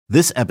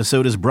This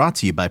episode is brought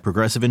to you by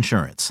Progressive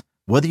Insurance.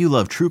 Whether you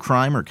love true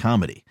crime or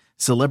comedy,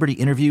 celebrity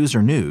interviews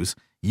or news,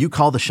 you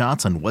call the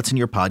shots on what's in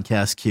your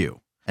podcast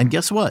queue. And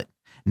guess what?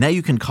 Now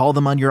you can call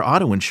them on your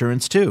auto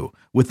insurance too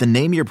with the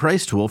Name Your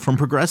Price tool from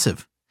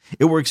Progressive.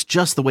 It works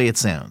just the way it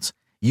sounds.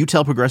 You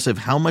tell Progressive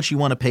how much you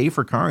want to pay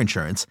for car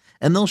insurance,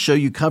 and they'll show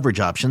you coverage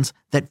options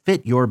that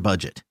fit your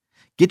budget.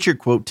 Get your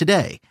quote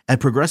today at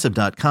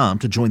Progressive.com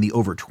to join the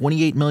over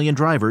 28 million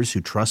drivers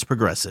who trust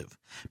Progressive.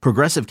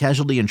 Progressive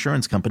Casualty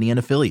Insurance Company and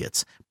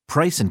Affiliates.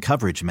 Price and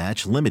coverage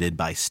match limited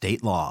by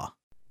state law.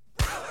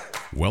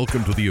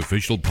 Welcome to the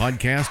official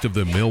podcast of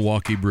the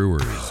Milwaukee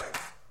Brewers.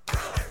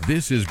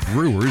 This is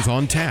Brewers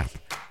on Tap.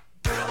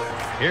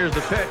 Here's the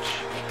pitch.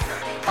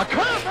 A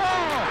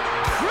curveball!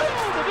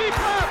 Through the deep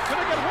left.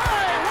 Gonna get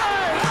way out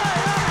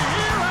of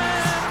here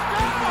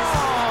and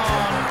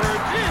gone for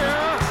deer.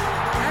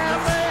 And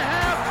they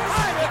have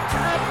tied it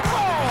at 4.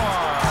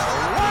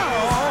 Wow!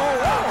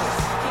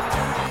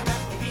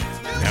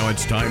 Now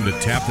it's time to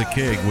tap the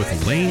keg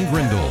with Lane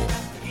Grindle.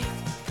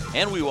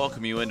 And we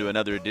welcome you into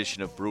another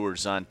edition of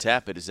Brewers on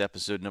Tap. It is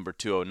episode number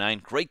 209.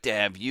 Great to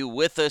have you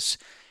with us.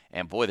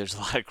 And boy, there's a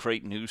lot of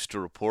great news to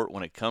report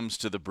when it comes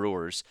to the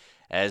Brewers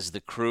as the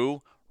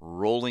Crew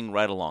rolling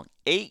right along.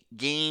 8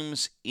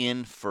 games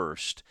in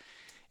first.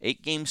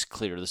 8 games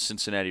clear. The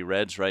Cincinnati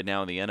Reds right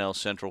now in the NL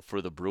Central for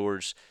the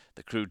Brewers.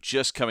 The Crew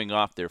just coming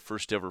off their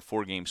first ever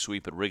 4-game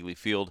sweep at Wrigley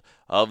Field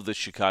of the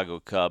Chicago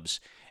Cubs.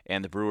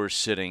 And the Brewers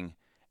sitting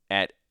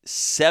at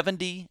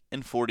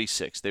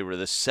 70-46. They were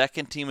the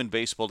second team in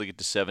baseball to get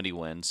to 70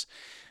 wins.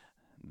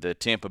 The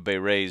Tampa Bay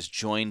Rays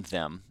joined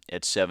them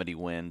at 70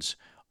 wins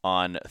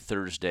on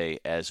Thursday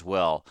as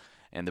well.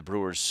 And the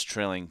Brewers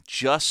trailing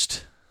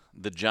just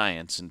the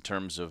Giants in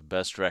terms of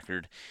best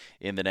record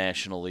in the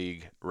National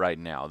League right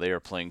now. They are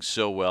playing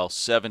so well.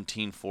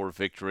 17-4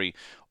 victory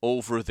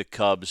over the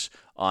Cubs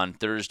on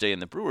Thursday.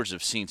 And the Brewers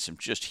have seen some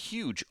just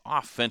huge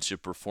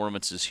offensive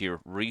performances here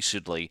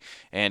recently.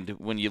 And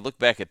when you look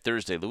back at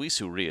Thursday, Luis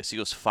Urias, he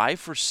goes 5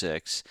 for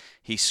 6.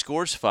 He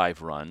scores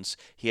 5 runs.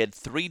 He had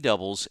 3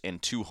 doubles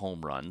and 2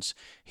 home runs.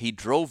 He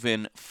drove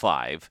in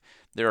 5.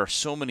 There are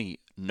so many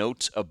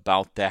notes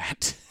about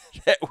that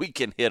that we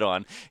can hit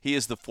on. He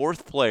is the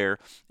 4th player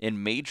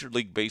in Major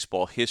League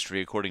Baseball history,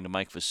 according to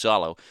Mike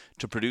Vassallo,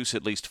 to produce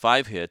at least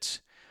 5 hits,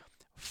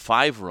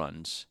 5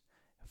 runs,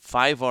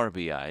 5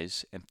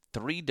 RBIs, and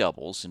 3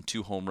 doubles and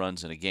 2 home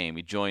runs in a game.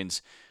 He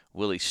joins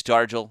Willie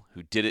Stargell,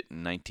 who did it in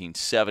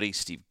 1970,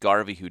 Steve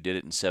Garvey, who did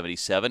it in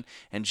 77,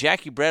 and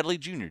Jackie Bradley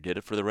Jr. did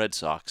it for the Red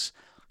Sox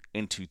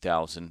in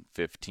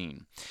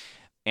 2015.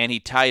 And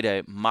he tied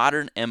a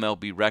modern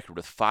MLB record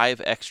with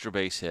 5 extra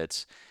base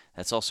hits.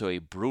 That's also a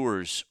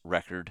Brewers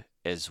record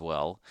as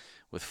well,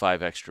 with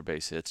 5 extra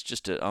base hits.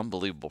 Just an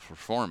unbelievable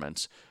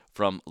performance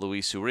from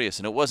Luis Urias.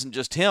 And it wasn't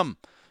just him,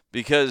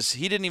 because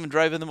he didn't even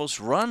drive in the most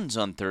runs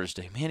on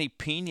Thursday. Manny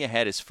Pena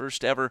had his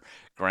first ever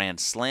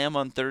grand slam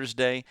on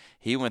Thursday.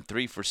 He went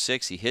 3 for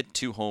 6. He hit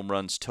 2 home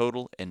runs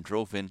total and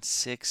drove in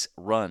 6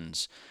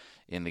 runs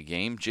in the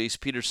game. Jace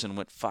Peterson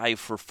went 5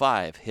 for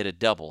 5, hit a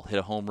double, hit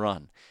a home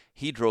run.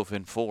 He drove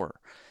in 4.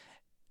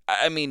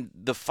 I mean,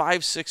 the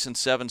 5, 6, and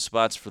 7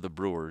 spots for the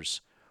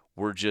Brewers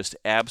were just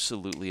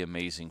absolutely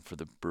amazing for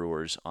the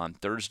Brewers on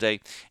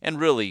Thursday, and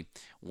really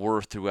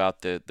were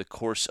throughout the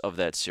course of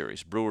that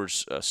series.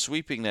 Brewers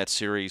sweeping that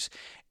series,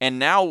 and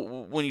now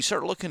when you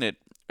start looking at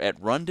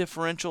run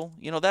differential,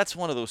 you know, that's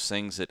one of those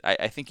things that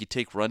I think you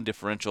take run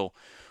differential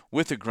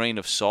with a grain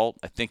of salt.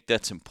 I think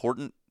that's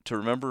important to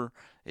remember.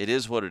 It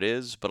is what it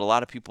is, but a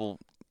lot of people,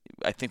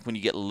 I think when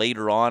you get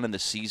later on in the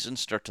season,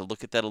 start to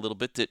look at that a little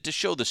bit to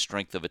show the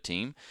strength of a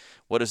team.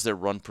 What does their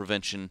run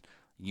prevention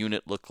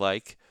unit look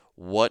like?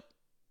 What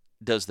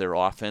does their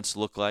offense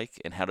look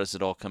like? And how does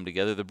it all come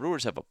together? The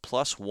Brewers have a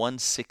plus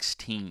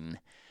 116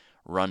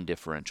 run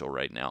differential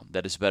right now.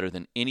 That is better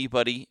than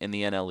anybody in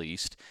the NL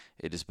East.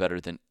 It is better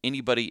than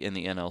anybody in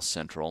the NL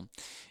Central.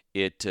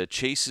 It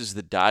chases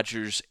the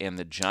Dodgers and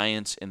the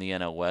Giants in the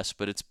NL West,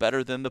 but it's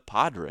better than the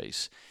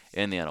Padres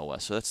in the NL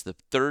West. So that's the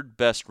 3rd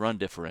best run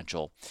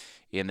differential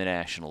in the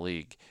National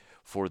League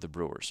for the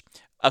Brewers.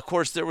 Of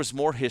course, there was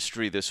more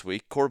history this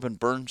week. Corbin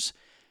Burnes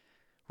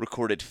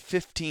recorded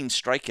 15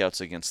 strikeouts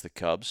against the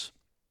Cubs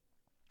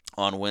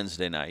on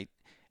Wednesday night.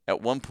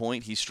 At one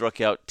point, he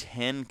struck out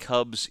 10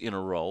 Cubs in a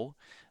row.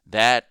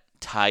 That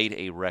tied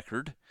a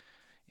record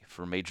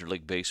for Major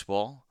League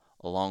Baseball,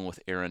 along with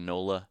Aaron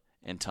Nola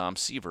and Tom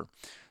Seaver.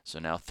 So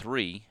now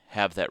 3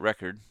 have that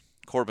record.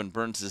 Corbin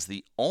Burnes is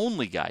the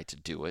only guy to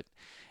do it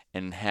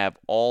and have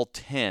all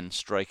 10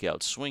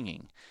 strikeouts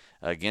swinging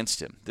against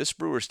him. This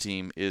Brewers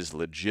team is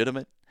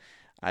legitimate.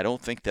 I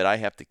don't think that I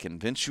have to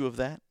convince you of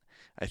that.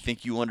 I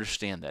think you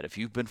understand that. If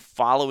you've been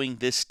following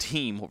this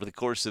team over the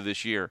course of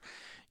this year,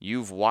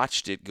 you've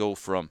watched it go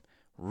from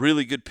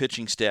really good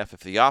pitching staff.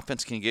 If the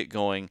offense can get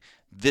going,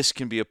 this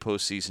can be a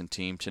postseason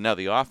team. To now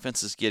the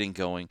offense is getting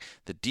going,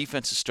 the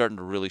defense is starting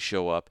to really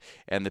show up,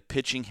 and the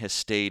pitching has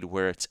stayed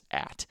where it's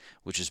at,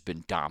 which has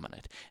been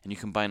dominant. And you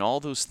combine all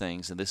those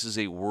things, and this is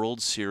a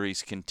World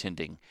Series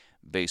contending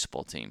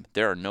baseball team.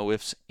 There are no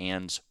ifs,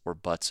 ands, or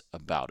buts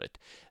about it.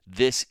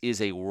 This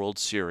is a World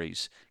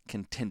Series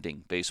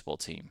contending baseball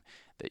team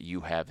that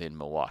you have in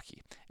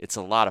Milwaukee. It's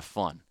a lot of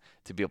fun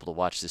to be able to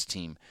watch this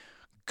team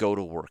go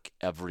to work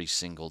every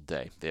single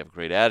day. They have a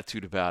great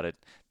attitude about it.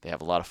 They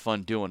have a lot of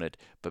fun doing it,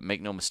 but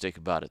make no mistake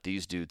about it,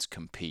 these dudes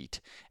compete,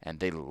 and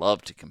they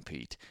love to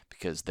compete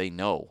because they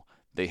know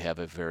they have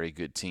a very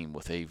good team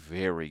with a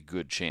very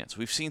good chance.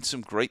 We've seen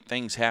some great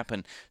things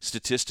happen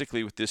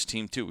statistically with this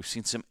team, too. We've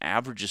seen some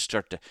averages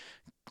start to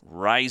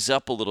rise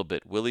up a little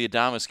bit. Willy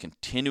Adames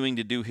continuing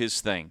to do his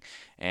thing.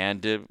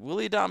 And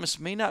Willy Adames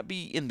may not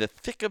be in the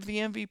thick of the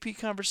MVP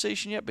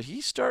conversation yet, but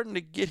he's starting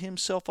to get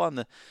himself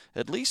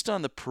at least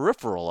on the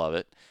peripheral of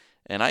it.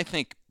 And I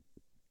think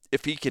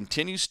if he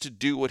continues to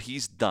do what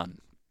he's done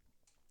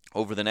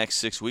over the next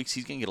 6 weeks,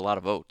 he's going to get a lot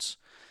of votes.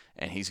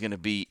 And he's going to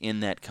be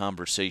in that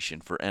conversation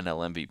for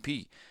NL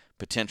MVP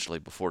potentially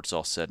before it's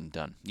all said and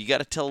done. You got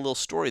to tell a little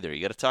story there.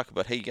 You got to talk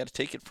about, hey, you got to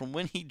take it from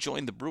when he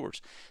joined the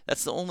Brewers.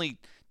 That's the only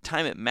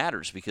time it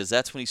matters because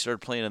that's when he started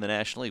playing in the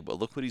National League. But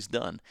look what he's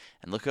done.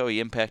 And look how he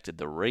impacted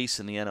the race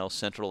in the NL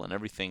Central and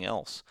everything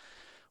else.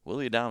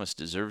 Willy Adames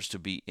deserves to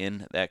be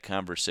in that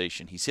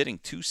conversation. He's hitting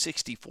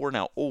 .264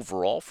 now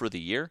overall for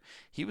the year.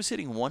 He was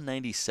hitting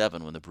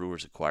 .197 when the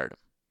Brewers acquired him.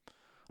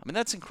 I mean,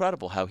 that's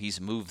incredible how he's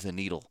moved the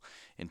needle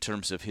in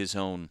terms of his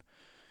own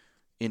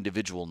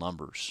individual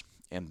numbers.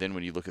 And then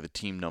when you look at the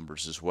team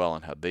numbers as well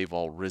and how they've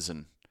all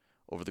risen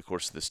over the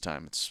course of this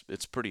time,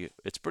 it's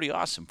pretty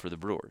awesome for the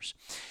Brewers.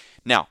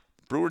 Now,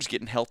 Brewers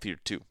getting healthier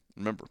too.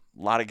 Remember,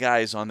 a lot of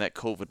guys on that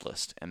COVID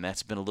list, and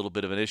that's been a little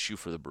bit of an issue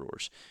for the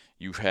Brewers.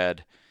 You've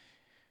had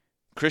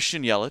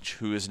Christian Yelich,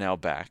 who is now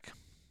back.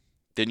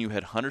 Then you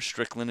had Hunter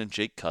Strickland and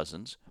Jake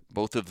Cousins.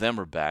 Both of them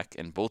are back,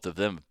 and both of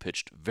them have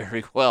pitched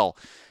very well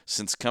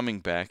since coming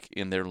back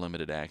in their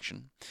limited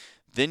action.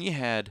 Then you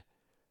had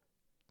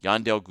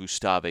Yandel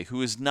Gustave,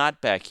 who is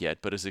not back yet,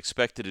 but is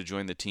expected to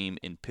join the team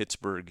in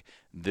Pittsburgh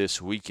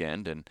this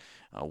weekend. And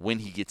when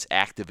he gets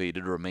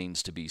activated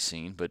remains to be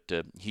seen, but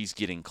he's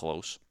getting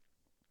close.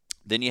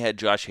 Then you had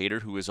Josh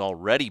Hader, who is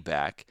already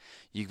back.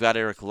 You've got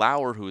Eric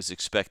Lauer, who is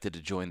expected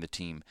to join the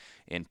team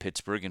in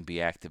Pittsburgh and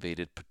be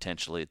activated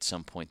potentially at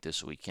some point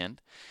this weekend.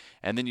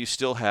 And then you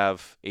still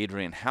have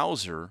Adrian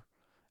Hauser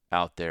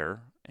out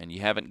there, and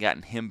you haven't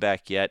gotten him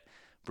back yet.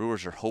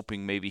 Brewers are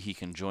hoping maybe he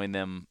can join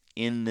them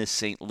in the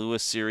St.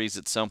 Louis series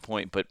at some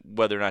point, but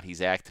whether or not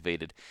he's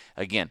activated,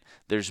 again,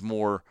 there's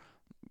more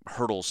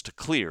hurdles to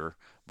clear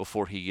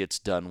before he gets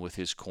done with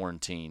his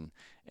quarantine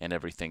and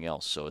everything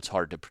else. So it's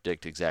hard to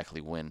predict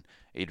exactly when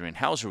Adrian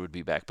Hauser would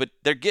be back. But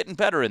they're getting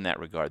better in that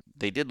regard.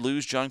 They did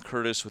lose John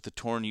Curtis with a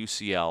torn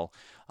UCL,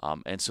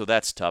 and so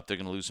that's tough. They're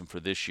going to lose him for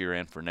this year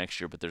and for next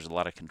year, but there's a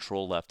lot of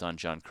control left on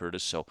John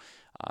Curtis, so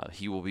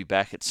he will be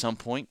back at some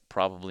point,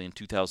 probably in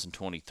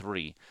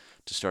 2023,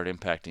 to start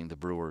impacting the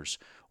Brewers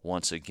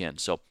once again.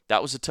 So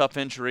that was a tough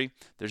injury.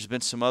 There's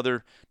been some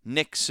other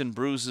nicks and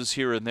bruises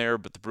here and there,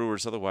 but the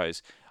Brewers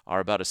otherwise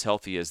are about as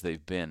healthy as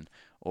they've been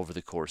over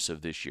the course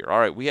of this year. All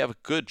right, we have a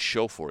good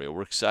show for you.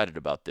 We're excited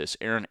about this.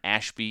 Aaron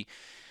Ashby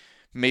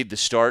made the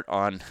start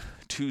on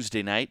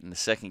Tuesday night in the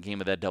second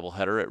game of that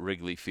doubleheader at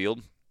Wrigley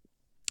Field.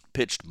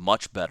 Pitched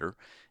much better.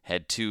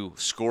 Had 2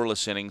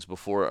 scoreless innings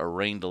before a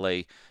rain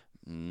delay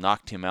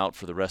knocked him out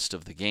for the rest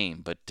of the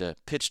game, but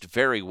pitched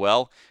very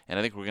well, and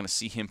I think we're going to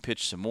see him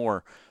pitch some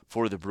more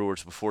for the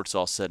Brewers before it's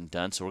all said and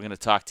done. So we're going to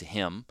talk to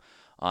him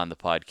on the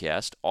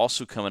podcast.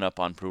 Also coming up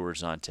on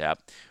Brewers on Tap,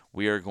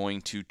 we are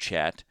going to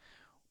chat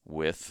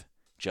with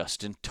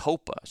Justin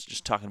Topa.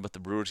 Just talking about the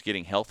Brewers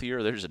getting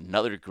healthier. There's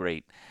another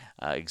great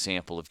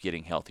example of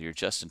getting healthier.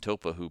 Justin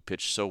Topa, who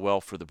pitched so well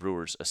for the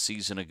Brewers a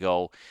season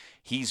ago,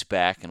 he's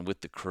back and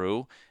with the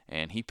crew,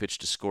 and he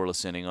pitched a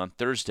scoreless inning on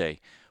Thursday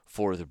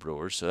for the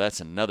Brewers. So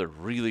that's another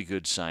really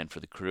good sign for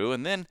the crew.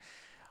 And then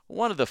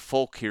one of the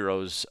folk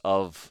heroes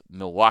of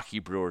Milwaukee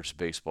Brewers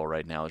baseball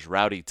right now is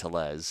Rowdy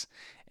Tellez.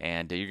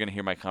 And you're going to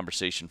hear my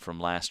conversation from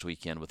last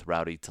weekend with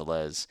Rowdy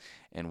Tellez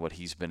and what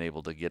he's been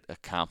able to get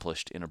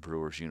accomplished in a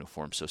Brewers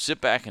uniform. So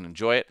sit back and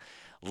enjoy it.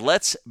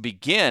 Let's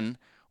begin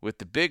with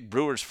the big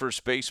Brewers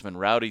first baseman,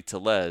 Rowdy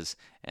Tellez,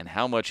 and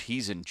how much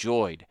he's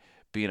enjoyed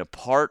being a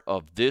part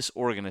of this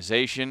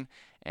organization,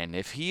 and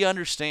if he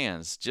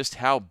understands just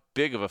how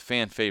big of a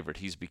fan favorite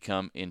he's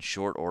become in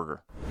short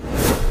order.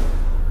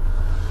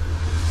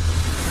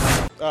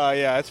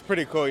 Yeah, it's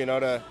pretty cool,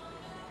 to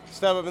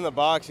step up in the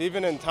box,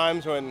 even in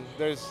times when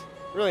there's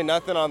really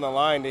nothing on the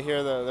line. To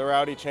hear the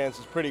Rowdy chants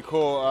is pretty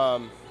cool.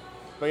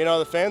 But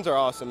the fans are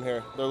awesome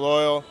here. They're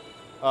loyal.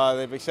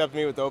 They've accepted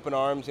me with open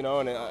arms, and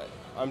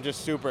I'm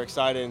just super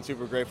excited and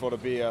super grateful to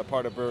be a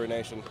part of Brewer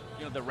Nation.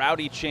 The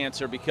Rowdy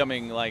chants are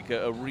becoming like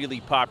a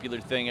really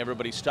popular thing.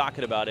 Everybody's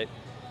talking about it.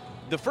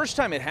 The first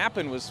time it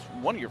happened was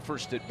one of your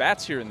first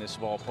at-bats here in this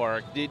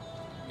ballpark.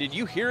 Did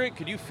you hear it?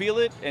 Could you feel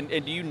it? And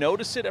do you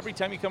notice it every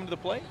time you come to the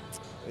plate?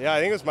 Yeah, I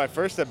think it was my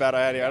first at-bat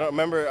I had here. I don't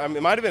remember.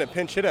 It might have been a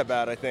pinch hit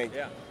at-bat, I think.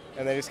 Yeah.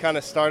 And they just kind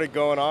of started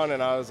going on,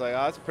 and I was like,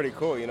 oh, that's pretty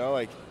cool,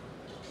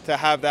 to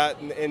have that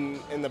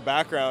in the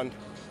background.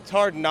 it's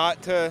hard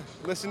not to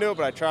listen to it,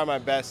 but I try my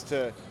best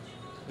to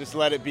just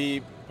let it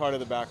be part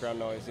of the background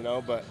noise, you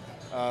know. But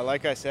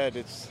like I said,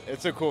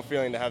 it's a cool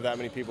feeling to have that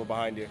many people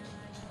behind you.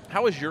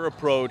 How has your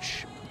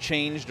approach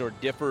changed or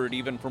differed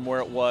even from where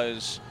it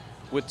was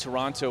with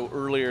Toronto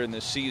earlier in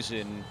the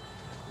season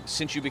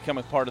since you become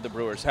a part of the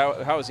Brewers?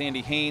 How has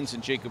Andy Haynes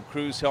and Jacob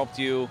Cruz helped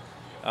you?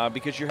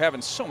 Because you're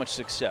having so much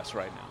success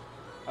right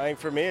now. I think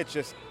for me, it's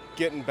just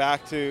getting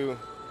back to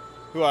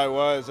who I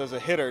was as a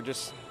hitter,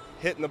 just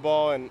hitting the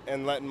ball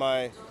and letting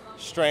my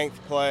strength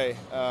play.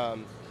 But,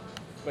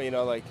 you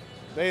know, like,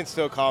 they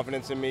instill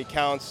confidence in me.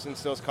 Counts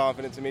instills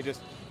confidence in me,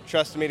 just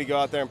trusting me to go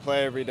out there and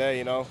play every day,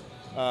 you know.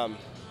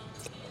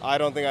 I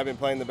don't think I've been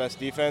playing the best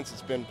defense.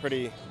 It's been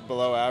pretty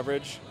below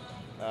average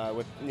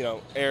with, you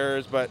know,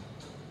 errors, but,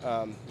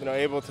 you know,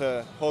 able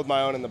to hold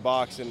my own in the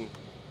box, and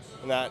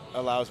that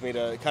allows me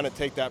to kind of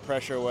take that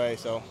pressure away.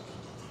 So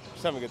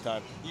just having a good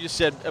time. You just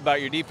said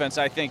about your defense,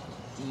 I think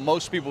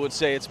most people would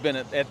say it's been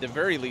at the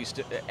very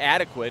least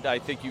adequate. I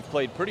think you've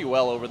played pretty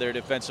well over there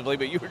defensively,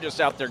 but you were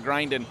just out there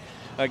grinding,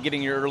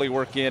 getting your early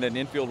work in and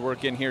infield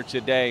work in here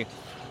today.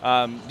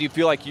 Do you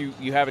feel like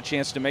you have a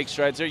chance to make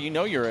strides there? You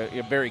know you're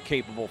a very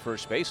capable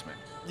first baseman.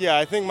 Yeah,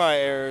 I think my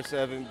errors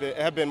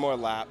have been more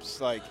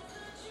laps, like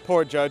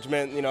poor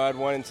judgment. You know, I had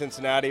one in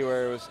Cincinnati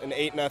where it was an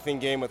 8-0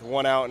 game with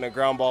 1 out and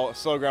a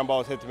slow ground ball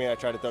was hit to me, and I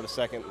tried to throw to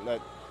second.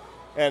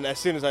 And as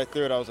soon as I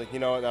threw it, I was like, you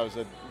know what, that was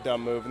a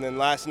dumb move. And then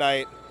last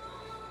night,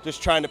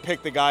 just trying to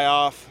pick the guy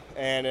off,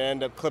 and it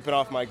ended up clipping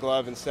off my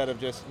glove instead of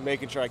just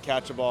making sure I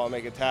catch a ball and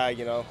make a tag,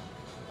 you know.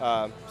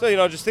 So, you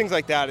know, just things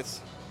like that,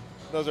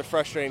 those are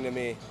frustrating to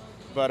me.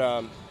 But,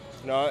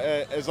 you know,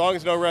 as long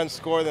as no runs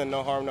score, then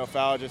no harm, no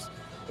foul. Just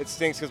it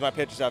stinks because my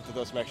pitchers have to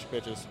throw some extra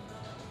pitches.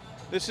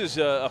 This is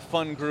a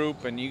fun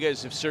group, and you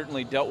guys have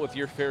certainly dealt with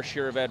your fair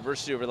share of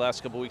adversity over the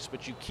last couple of weeks,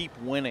 but you keep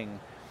winning.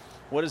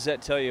 What does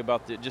that tell you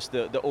about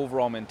the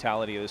overall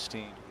mentality of this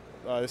team?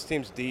 This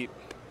team's deep,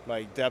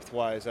 like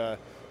depth-wise.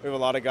 We have a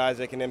lot of guys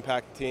that can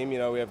impact the team. You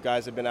know, we have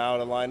guys that have been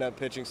out of the lineup,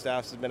 pitching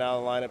staffs have been out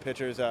of the lineup,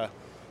 pitchers,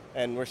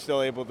 and we're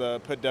still able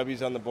to put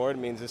W's on the board. It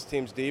means this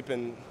team's deep,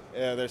 and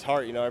there's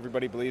heart. You know,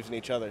 everybody believes in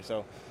each other.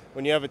 So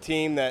when you have a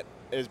team that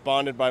is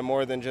bonded by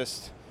more than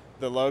just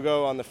the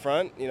logo on the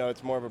front, you know,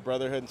 it's more of a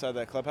brotherhood inside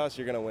that clubhouse,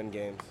 you're going to win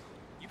games.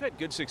 You've had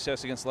good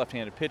success against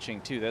left-handed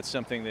pitching, too. That's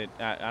something that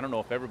I don't know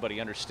if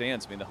everybody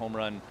understands. I mean, the home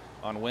run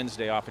on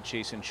Wednesday off of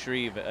Chasen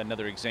Shreve,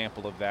 another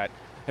example of that.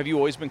 Have you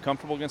always been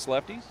comfortable against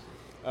lefties?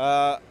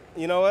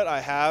 You know what? I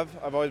have.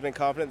 I've always been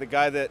confident. The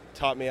guy that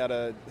taught me how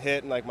to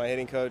hit, and like my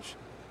hitting coach,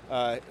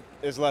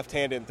 is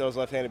left-handed and throws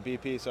left-handed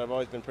BP, so I've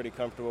always been pretty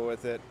comfortable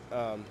with it.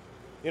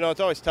 You know,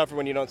 it's always tougher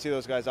when you don't see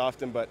those guys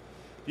often, but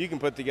if you can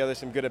put together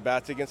some good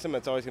at-bats against them,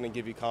 it's always going to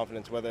give you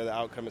confidence whether the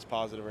outcome is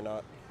positive or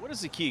not. What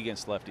is the key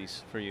against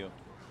lefties for you?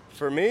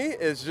 For me,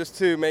 is just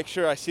to make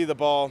sure I see the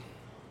ball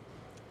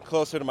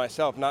closer to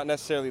myself, not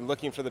necessarily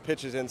looking for the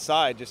pitches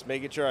inside, just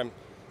making sure I'm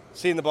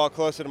seeing the ball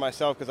closer to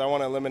myself because I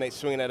want to eliminate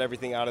swinging at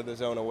everything out of the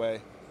zone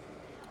away.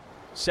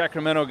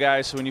 Sacramento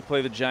guy, so when you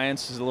play the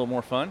Giants, is it a little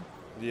more fun?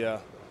 Yeah.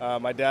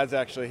 My dad's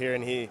actually here,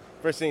 and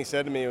first thing he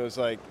said to me was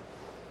like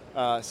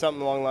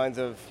something along the lines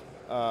of,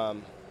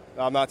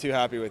 I'm not too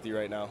happy with you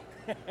right now.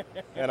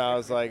 And I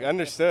was like,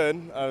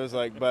 understood. I was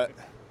like, but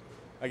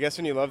I guess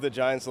when you love the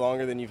Giants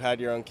longer than you've had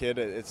your own kid,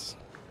 it's,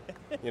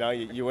 you know,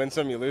 you win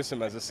some, you lose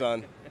some as a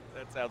son.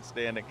 That's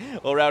outstanding.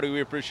 Well, Rowdy,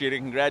 we appreciate it.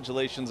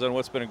 Congratulations on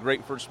what's been a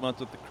great first month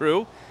with the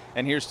crew.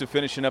 And here's to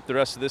finishing up the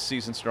rest of this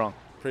season strong.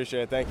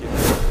 Appreciate it. Thank you.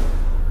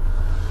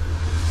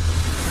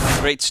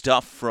 Great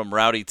stuff from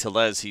Rowdy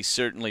Tellez. He's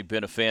certainly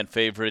been a fan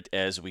favorite,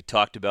 as we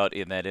talked about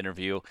in that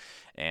interview.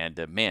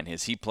 And, man,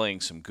 is he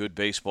playing some good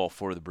baseball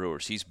for the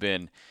Brewers. He's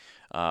been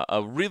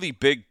a really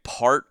big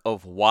part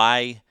of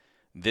why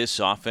this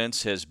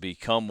offense has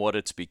become what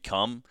it's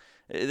become.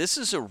 This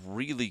is a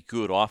really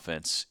good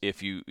offense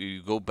if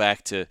you go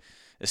back to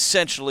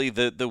essentially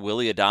the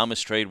Willy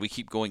Adames trade. We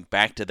keep going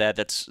back to that.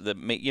 That's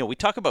we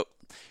talk about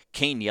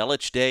Kane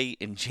Yelich Day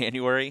in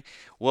January.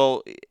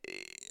 Well,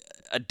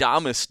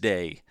 Adames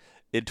Day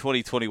in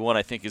 2021,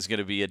 I think, is going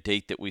to be a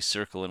date that we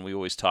circle and we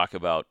always talk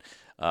about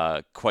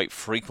quite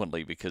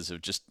frequently because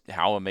of just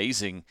how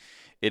amazing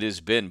it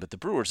has been. But the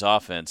Brewers'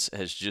 offense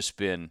has just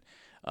been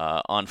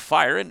on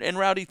fire, and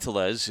Rowdy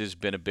Tellez has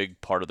been a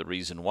big part of the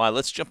reason why.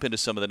 Let's jump into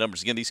some of the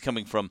numbers. Again, these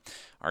coming from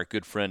our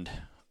good friend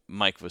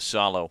Mike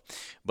Vassallo.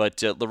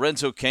 But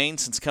Lorenzo Cain,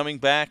 since coming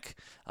back,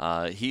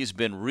 he's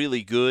been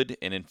really good,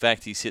 and in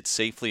fact, he's hit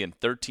safely in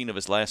 13 of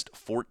his last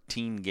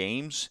 14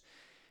 games,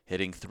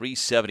 hitting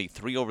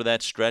 .373 over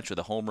that stretch with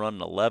a home run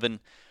and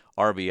 11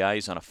 RBI.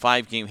 He's on a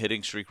 5-game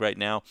hitting streak right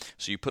now.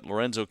 So you put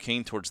Lorenzo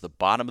Cain towards the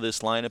bottom of this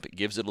lineup. It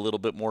gives it a little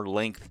bit more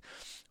length.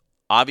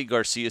 Avi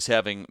Garcia is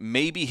having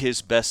maybe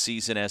his best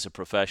season as a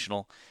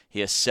professional.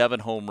 He has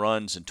 7 home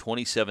runs and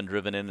 27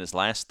 driven in his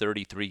last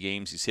 33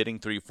 games. He's hitting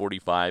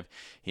 .345.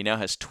 He now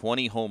has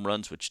 20 home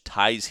runs, which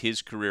ties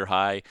his career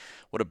high.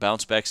 What a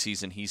bounce-back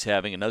season he's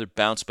having. Another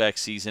bounce-back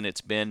season it's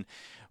been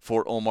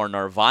for Omar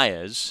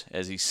Narvaez,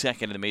 as he's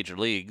second in the major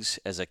leagues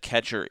as a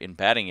catcher in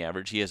batting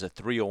average. He has a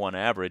 .301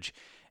 average.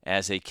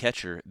 as a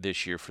catcher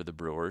this year for the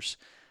Brewers.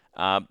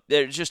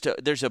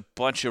 There's a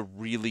bunch of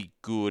really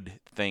good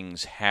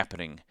things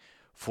happening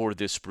for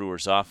this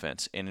Brewers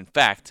offense. And in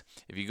fact,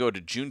 if you go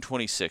to June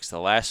 26th, the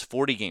last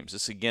 40 games,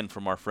 this again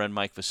from our friend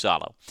Mike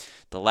Vassallo,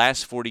 the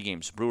last 40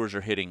 games, Brewers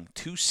are hitting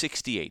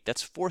 .268.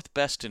 That's fourth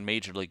best in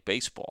Major League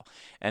Baseball.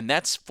 And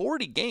that's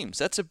 40 games.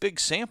 That's a big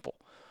sample.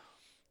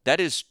 That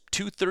is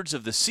 2/3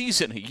 of the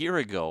season a year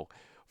ago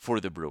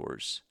for the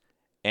Brewers.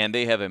 And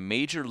they have a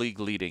Major League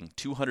leading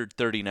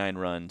 239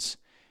 runs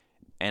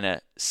and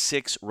a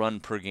 6-run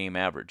per game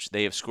average.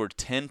 They have scored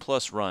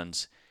 10-plus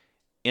runs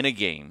in a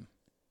game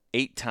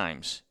 8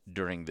 times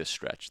during this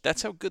stretch.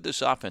 That's how good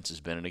this offense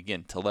has been. And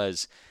again,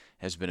 Tellez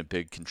has been a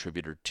big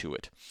contributor to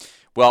it.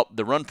 Well,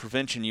 the run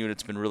prevention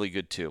unit's been really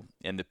good too,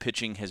 and the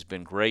pitching has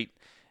been great.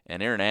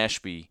 And Aaron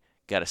Ashby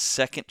got a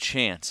second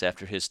chance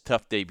after his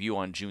tough debut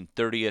on June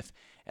 30th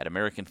at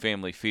American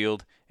Family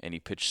Field, and he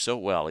pitched so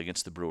well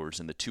against the Brewers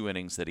in the 2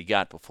 innings that he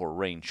got before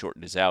rain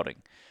shortened his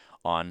outing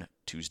on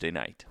Tuesday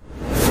night.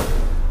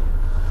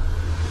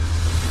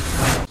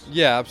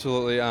 Yeah,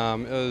 absolutely. It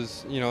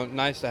was,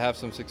 nice to have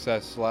some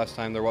success. Last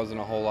time there wasn't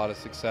a whole lot of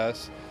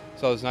success,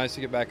 so it was nice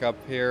to get back up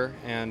here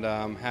and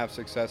have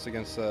success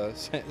against the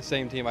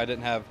same team I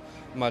didn't have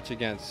much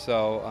against.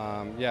 So,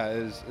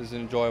 it was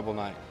an enjoyable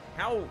night.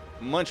 How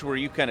much were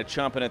you kind of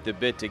chomping at the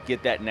bit to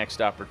get that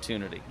next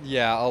opportunity?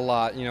 Yeah, a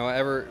lot.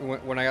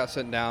 When I got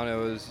sitting down, it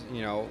was,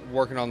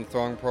 working on the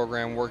throwing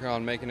program, working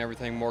on making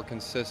everything more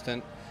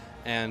consistent,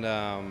 and,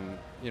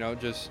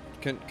 just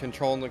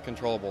controlling the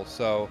controllables.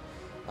 So,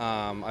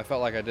 I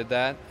felt like I did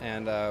that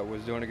and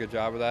was doing a good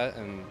job of that,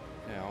 and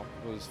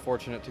was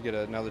fortunate to get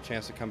another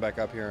chance to come back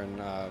up here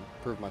and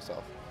prove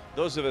myself.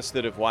 Those of us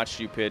that have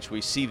watched you pitch,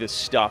 we see the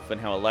stuff and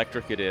how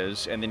electric it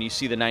is, and then you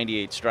see the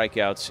 98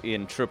 strikeouts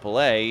in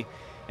AAA,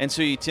 and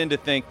so you tend to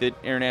think that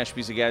Aaron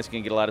Ashby's a guy who's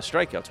going to get a lot of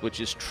strikeouts, which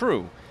is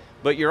true,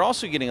 but you're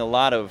also getting a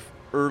lot of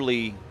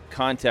early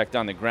contact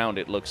on the ground,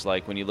 it looks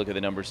like, when you look at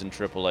the numbers in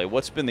AAA.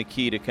 What's been the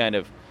key to kind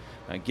of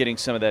getting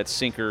some of that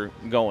sinker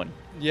going?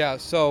 Yeah,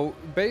 so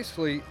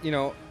basically,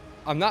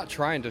 I'm not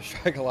trying to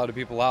strike a lot of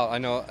people out. I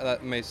know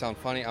that may sound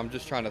funny. I'm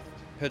just trying to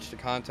pitch to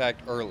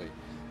contact early,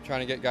 trying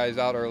to get guys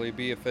out early,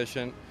 be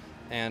efficient,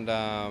 and,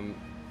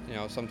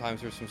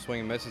 sometimes there's some swing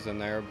and misses in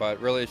there, but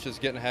really it's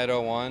just getting ahead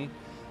 0-1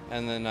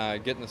 and then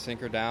getting the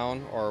sinker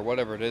down or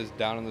whatever it is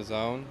down in the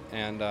zone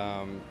and,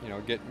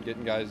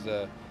 getting guys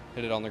to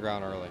hit it on the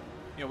ground early.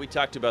 We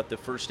talked about the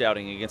first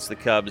outing against the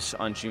Cubs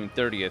on June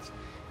 30th.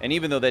 And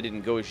even though that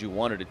didn't go as you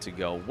wanted it to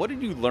go, what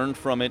did you learn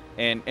from it,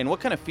 and what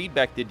kind of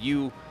feedback did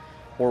you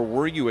or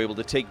were you able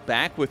to take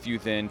back with you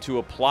then to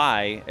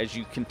apply as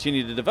you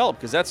continue to develop?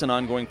 Because that's an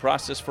ongoing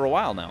process for a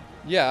while now.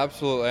 Yeah,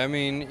 absolutely. I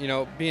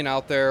mean, being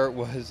out there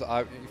was,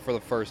 for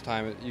the first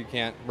time, you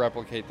can't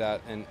replicate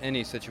that in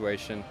any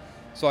situation.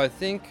 So I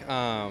think,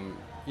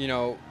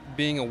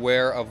 being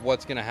aware of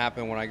what's going to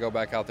happen when I go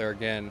back out there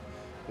again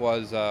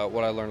was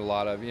what I learned a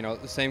lot of.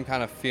 The same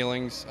kind of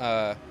feelings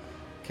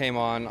came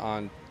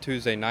on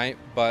Tuesday night,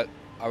 but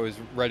I was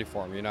ready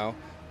for him,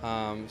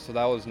 so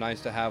that was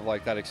nice to have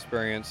like that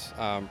experience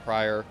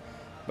prior.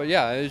 But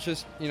yeah, it's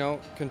just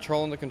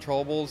controlling the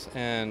controllables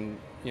and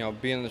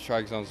being in the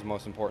strike zone is the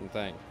most important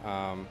thing.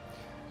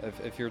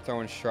 If you're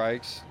throwing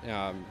strikes,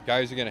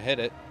 guys are going to hit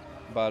it,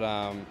 but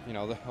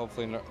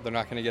hopefully they're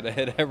not going to get a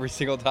hit every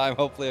single time.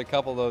 Hopefully a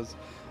couple of those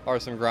are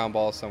some ground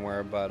balls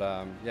somewhere, but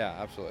yeah,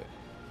 absolutely.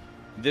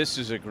 This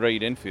is a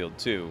great infield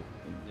too,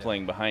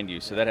 playing behind you,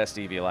 so that has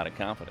to give you a lot of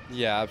confidence.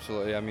 Yeah,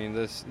 absolutely. I mean,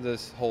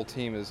 this whole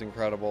team is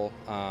incredible.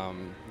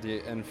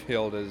 The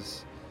infield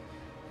is,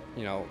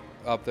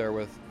 up there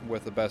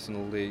with the best in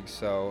the league.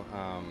 So,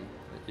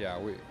 yeah,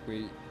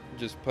 we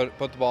just put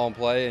the ball in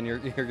play, and you're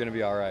going to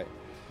be all right.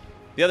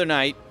 The other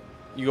night,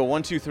 you go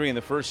 1-2-3 in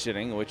the first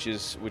inning, which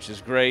is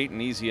great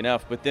and easy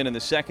enough. But then in the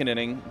second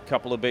inning, a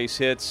couple of base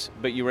hits,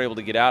 but you were able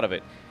to get out of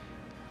it.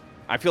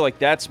 I feel like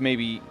that's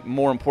maybe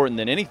more important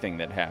than anything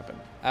that happened.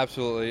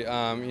 Absolutely.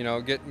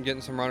 Getting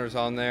some runners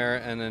on there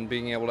and then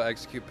being able to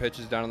execute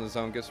pitches down in the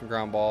zone, get some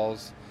ground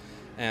balls,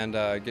 and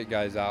get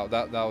guys out.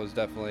 That was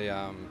definitely,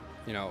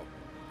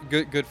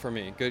 good for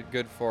me.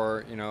 Good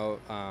for,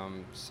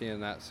 seeing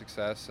that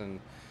success and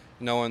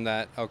knowing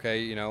that,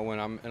 okay, when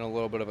I'm in a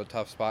little bit of a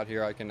tough spot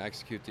here, I can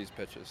execute these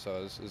pitches.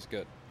 So it's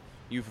good.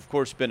 You've, of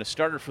course, been a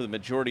starter for the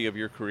majority of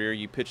your career.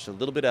 You pitched a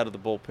little bit out of the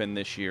bullpen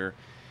this year.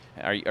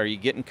 Are you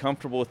getting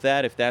comfortable with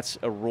that, if that's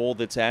a role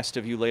that's asked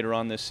of you later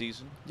on this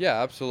season? Yeah,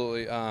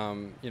 absolutely.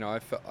 I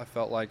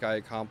felt like I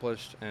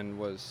accomplished and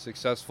was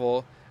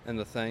successful in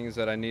the things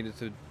that I needed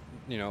to,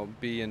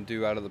 be and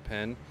do out of the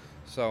pen.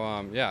 So,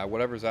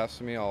 whatever's asked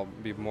of me, I'll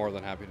be more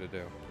than happy to do.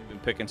 You've been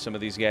picking some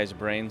of these guys'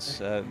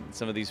 brains,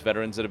 some of these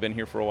veterans that have been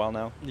here for a while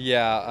now?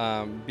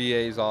 Yeah,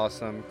 BA's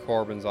awesome,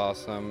 Corbin's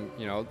awesome.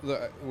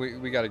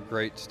 We got a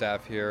great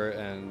staff here,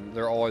 and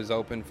they're always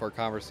open for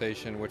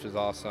conversation, which is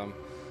awesome.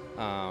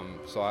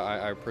 So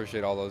I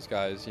appreciate all those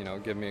guys,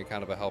 giving me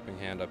kind of a helping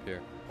hand up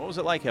here. What was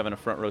it like having a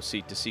front row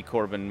seat to see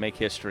Corbin make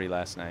history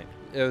last night?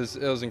 It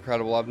was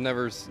incredible. That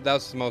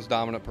was the most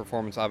dominant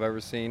performance I've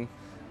ever seen.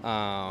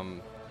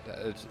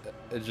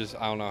 it's just,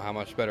 I don't know how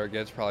much better it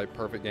gets. Probably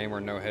perfect game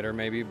or no hitter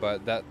maybe,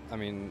 but that, I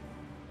mean,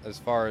 as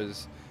far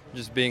as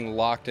just being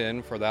locked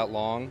in for that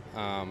long,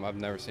 I've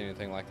never seen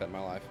anything like that in my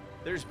life.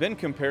 There's been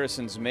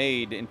comparisons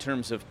made in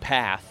terms of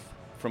path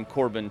from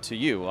Corbin to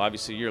you.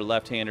 Obviously, you're a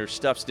left-hander,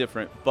 stuff's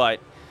different, but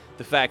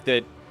the fact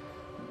that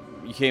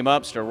you came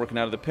up, started working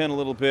out of the pen a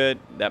little bit,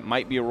 that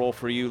might be a role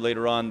for you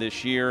later on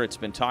this year. It's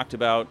been talked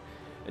about.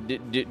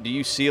 Do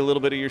you see a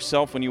little bit of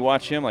yourself when you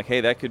watch him? Like,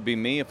 hey, that could be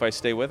me if I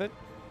stay with it?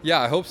 Yeah,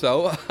 I hope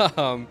so.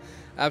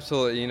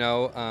 Absolutely. You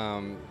know,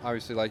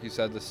 obviously, like you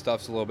said, the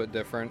stuff's a little bit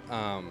different.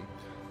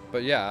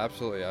 But yeah,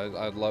 absolutely.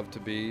 I'd love to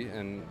be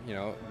and, you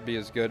know, be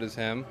as good as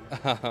him.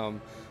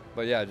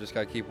 But yeah, just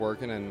got to keep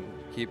working and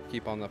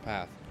keep on the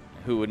path.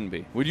 Who wouldn't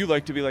be? Would you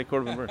like to be like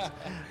Corbin Burnes?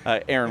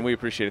 Aaron, we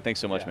appreciate it. Thanks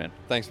so much, man.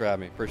 Thanks for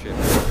having me. Appreciate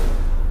it.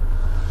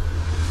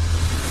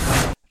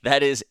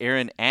 That is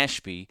Aaron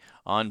Ashby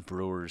on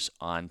Brewers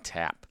on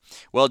Tap.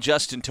 Well,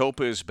 Justin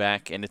Topa is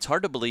back, and it's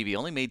hard to believe he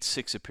only made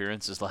 6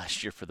 appearances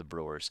last year for the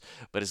Brewers,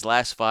 but his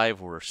last 5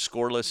 were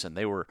scoreless, and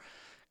they were,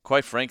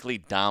 quite frankly,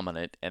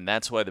 dominant, and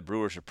that's why the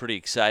Brewers are pretty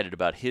excited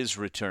about his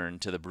return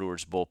to the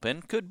Brewers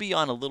bullpen. Could be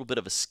on a little bit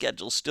of a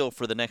schedule still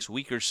for the next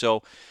week or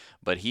so,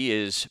 but he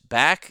is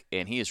back,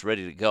 and he is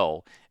ready to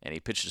go, and he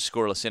pitched a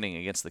scoreless inning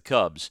against the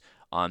Cubs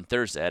on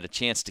Thursday. I had a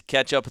chance to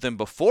catch up with him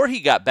before he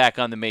got back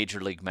on the Major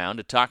League mound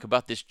to talk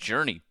about this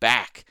journey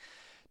back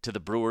to the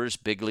Brewers'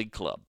 big league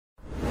club.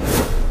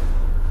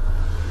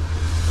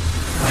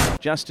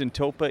 Justin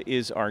Topa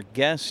is our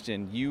guest,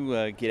 and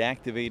you get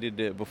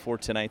activated before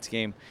tonight's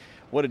game.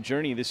 What a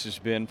journey this has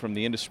been from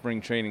the end of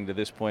spring training to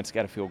this point. It's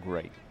got to feel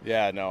great.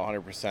 Yeah, no,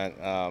 100%.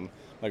 Like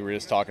we were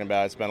just talking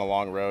about, it's been a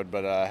long road,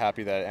 but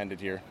happy that it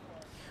ended here.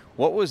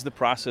 What was the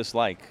process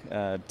like?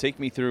 Take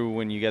me through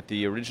when you got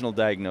the original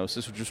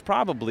diagnosis, which was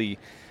probably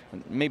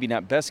maybe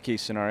not best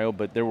case scenario,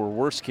 but there were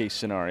worst case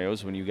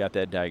scenarios when you got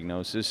that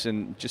diagnosis,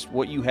 and just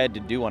what you had to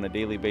do on a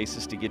daily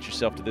basis to get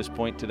yourself to this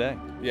point today.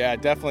 Yeah,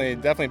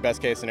 definitely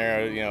best case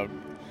scenario. You know,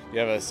 you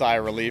have a sigh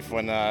of relief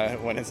when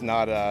it's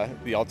not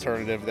the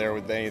alternative there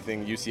with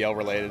anything UCL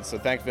related. So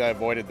thankfully I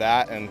avoided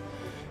that, and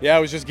yeah, I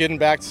was just getting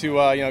back to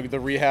the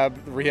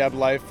rehab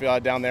life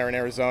down there in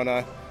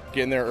Arizona,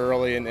 getting there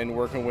early and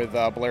working with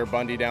Blair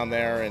Bundy down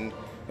there and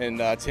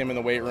Tim in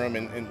the weight room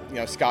and you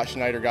know, Scott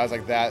Schneider, guys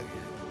like that,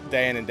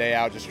 day in and day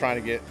out, just trying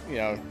to get, you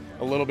know,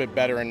 a little bit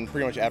better in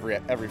pretty much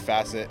every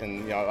facet,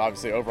 and you know,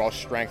 obviously overall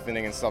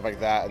strengthening and stuff like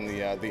that, and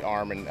the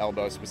arm and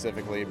elbow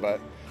specifically.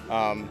 But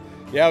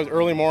yeah, it was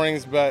early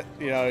mornings, but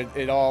you know,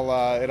 it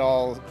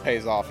all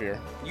pays off here.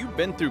 You've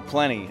been through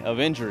plenty of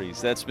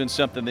injuries. That's been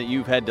something that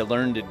you've had to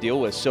learn to deal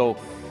with. So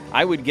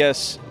I would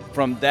guess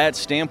from that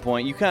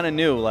standpoint, you kind of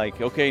knew, like,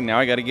 okay, now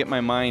I got to get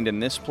my mind in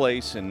this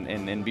place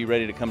and be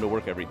ready to come to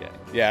work every day.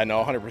 Yeah,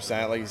 no,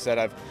 100%. Like you said,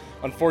 I've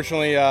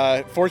fortunately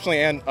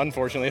and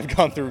unfortunately have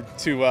gone through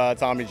 2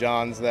 Tommy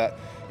Johns that,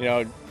 you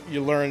know,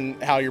 you learn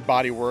how your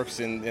body works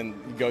and you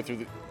go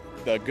through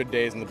the good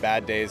days and the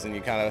bad days, and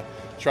you kind of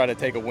try to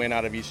take a win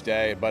out of each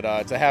day.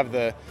 But to have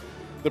the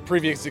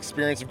previous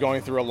experience of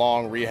going through a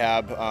long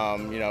rehab,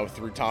 you know,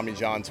 through Tommy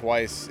John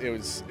twice, it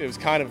was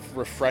kind of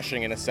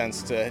refreshing in a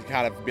sense to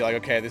kind of be like,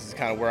 okay, this is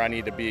kind of where I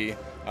need to be,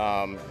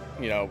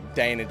 you know,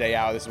 day in and day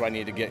out. This is what I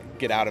need to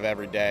get out of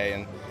every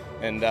day,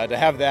 and to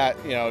have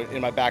that, you know,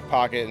 in my back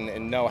pocket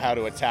and know how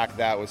to attack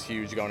that was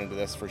huge going into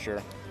this for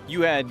sure.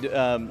 You had,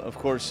 of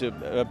course,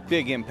 a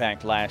big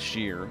impact last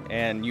year,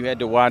 and you had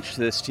to watch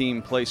this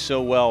team play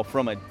so well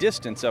from a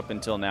distance up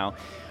until now.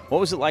 What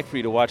was it like for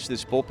you to watch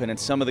this bullpen and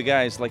some of the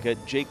guys like a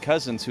Jake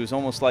Cousins, who's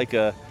almost like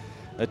a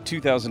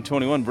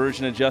 2021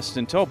 version of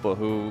Justin Topa,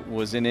 who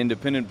was in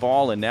independent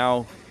ball, and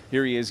now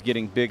here he is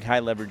getting big, high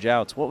leverage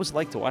outs. What was it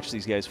like to watch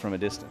these guys from a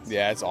distance?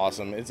 Yeah, it's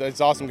awesome. It's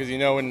awesome because you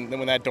know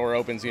when that door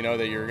opens, you know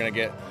that you're going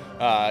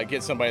to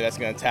get somebody that's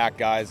going to attack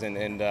guys and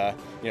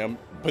you know,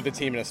 put the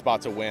team in a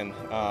spot to win.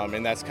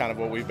 And that's kind of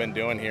what we've been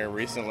doing here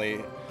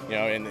recently. You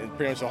know, and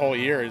pretty much the whole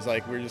year is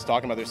like we were just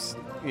talking about this.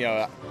 You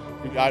know,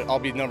 I'll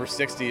be number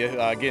 60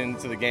 getting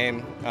into the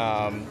game.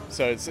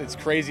 So it's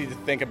crazy to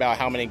think about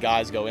how many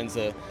guys go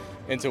into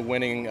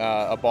winning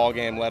a ball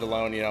game, let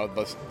alone, you know,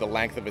 the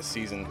length of a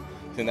season.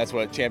 And that's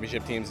what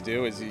championship teams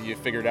do, is you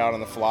figure it out on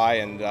the fly,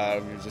 and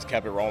we just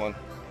kept it rolling.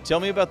 Tell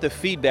me about the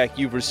feedback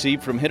you've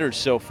received from hitters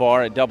so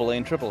far at AA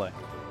and AAA.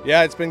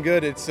 Yeah, it's been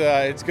good. It's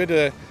good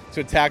to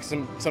attack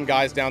some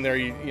guys down there.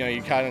 You know,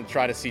 you kind of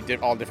try to see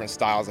all different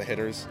styles of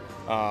hitters,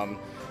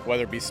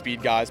 whether it be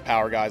speed guys,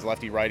 power guys,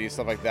 lefty, righty,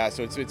 stuff like that.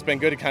 So it's been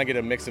good to kind of get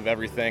a mix of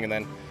everything, and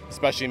then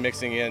especially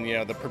mixing in, you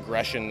know, the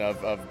progression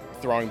of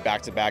throwing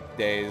back-to-back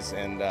days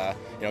and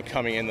you know,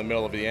 coming in the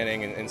middle of the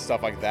inning and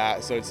stuff like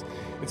that. So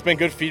it's been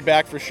good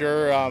feedback for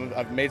sure.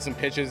 I've made some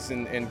pitches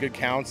in good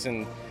counts,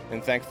 and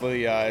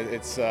thankfully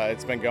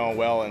it's been going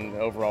well, and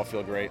overall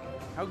feel great.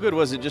 How good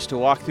was it just to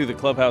walk through the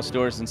clubhouse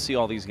doors and see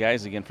all these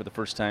guys again for the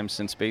first time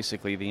since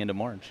basically the end of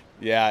March?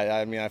 Yeah,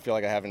 I mean, I feel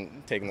like I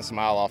haven't taken the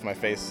smile off my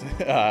face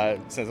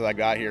since I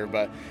got here,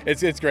 but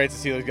it's great to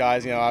see those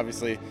guys. You know,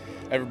 obviously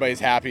everybody's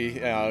happy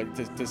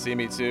to see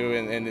me too,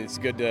 and it's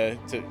good to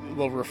a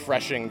little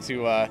refreshing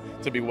to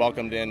be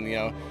welcomed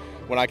in.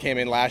 When I came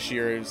in last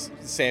year, it was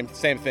the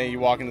same thing. You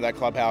walk into that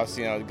clubhouse,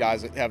 the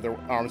guys have their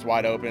arms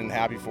wide open,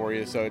 happy for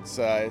you. So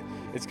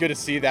it's good to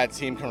see that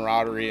team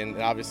camaraderie, and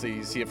obviously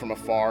you see it from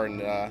afar,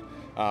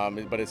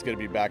 but it's good to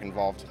be back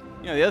involved.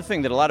 The other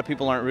thing that a lot of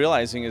people aren't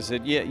realizing is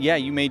that,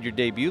 you made your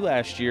debut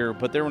last year,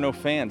 but there were no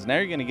fans. Now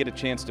you're going to get a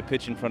chance to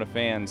pitch in front of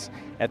fans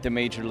at the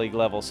major league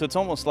level. So it's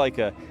almost like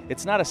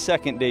it's not a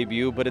second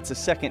debut, but it's a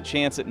second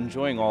chance at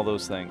enjoying all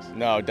those things.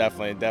 No,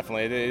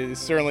 definitely. It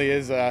certainly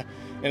is,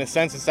 in a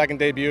sense, a second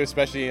debut,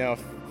 especially,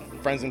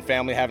 friends and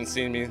family haven't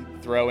seen me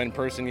throw in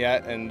person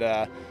yet. And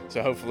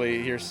so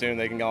hopefully here soon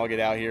they can all get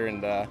out here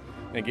and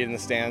get in the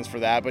stands for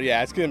that. But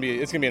yeah, it's gonna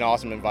be an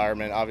awesome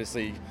environment.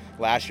 Obviously,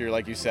 last year,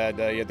 like you said,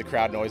 you had the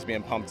crowd noise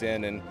being pumped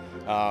in, and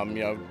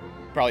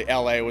probably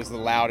LA was the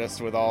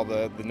loudest with all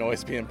the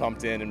noise being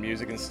pumped in and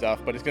music and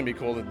stuff. But it's gonna be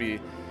cool to be,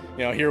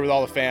 here with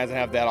all the fans and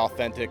have that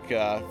authentic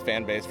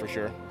fan base for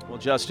sure. Well,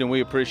 Justin,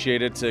 we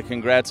appreciate it.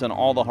 Congrats on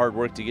all the hard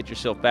work to get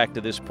yourself back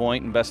to this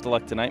point, and best of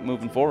luck tonight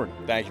moving forward.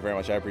 Thank you very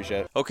much. I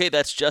appreciate it. Okay,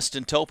 that's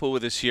Justin Topa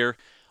with us here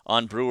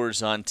on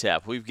Brewers on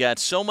Tap. We've got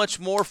so much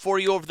more for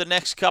you over the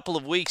next couple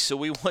of weeks, so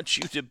we want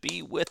you to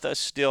be with us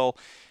still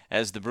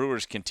as the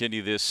Brewers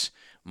continue this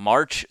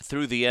march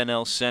through the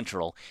NL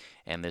Central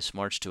and this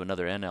march to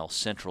another NL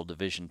Central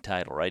Division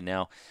title. Right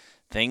now,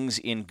 things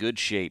in good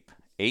shape.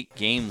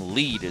 8-game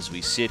lead as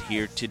we sit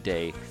here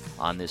today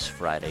on this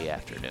Friday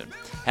afternoon.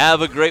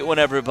 Have a great one,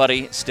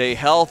 everybody. Stay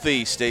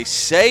healthy, stay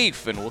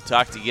safe, and we'll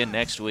talk to you again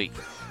next week.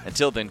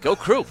 Until then, go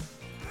Crew.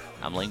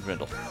 I'm Lane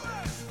Grindle.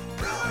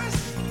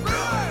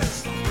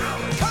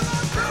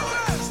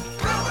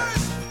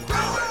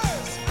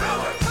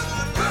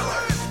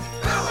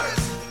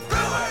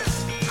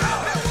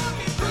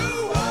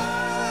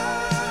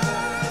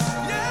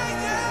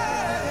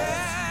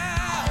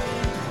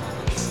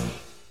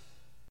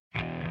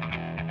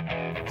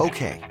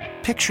 Okay,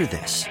 picture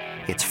this.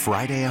 It's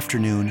Friday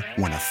afternoon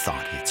when a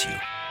thought hits you.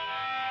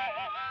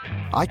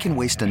 I can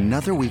waste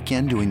another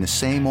weekend doing the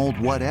same old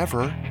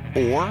whatever,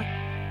 or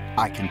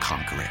I can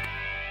conquer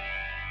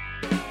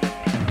it.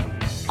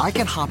 I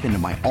can hop into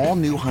my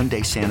all-new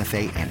Hyundai Santa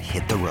Fe and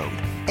hit the road.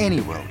 Any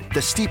road.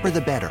 The steeper,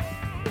 the better.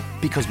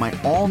 Because my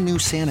all-new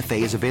Santa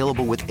Fe is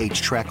available with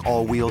H-Track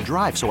all-wheel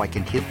drive, so I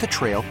can hit the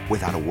trail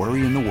without a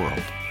worry in the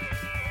world.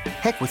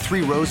 Heck, with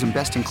 3 rows and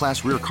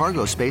best-in-class rear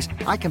cargo space,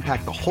 I can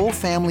pack the whole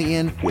family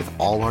in with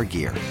all our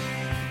gear.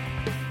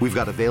 We've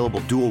got available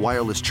dual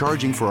wireless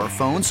charging for our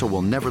phones, so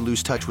we'll never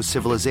lose touch with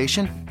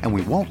civilization, and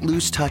we won't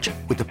lose touch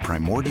with the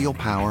primordial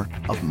power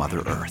of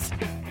Mother Earth.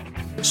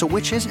 So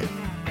which is it?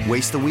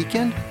 Waste the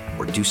weekend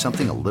or do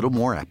something a little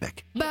more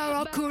epic?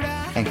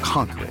 And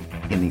conquer it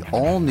in the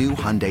all-new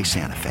Hyundai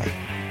Santa Fe.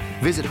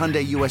 Visit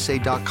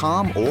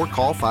HyundaiUSA.com or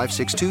call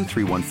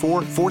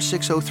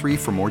 562-314-4603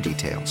 for more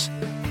details.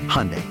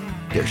 Hyundai,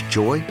 there's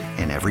joy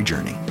in every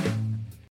journey.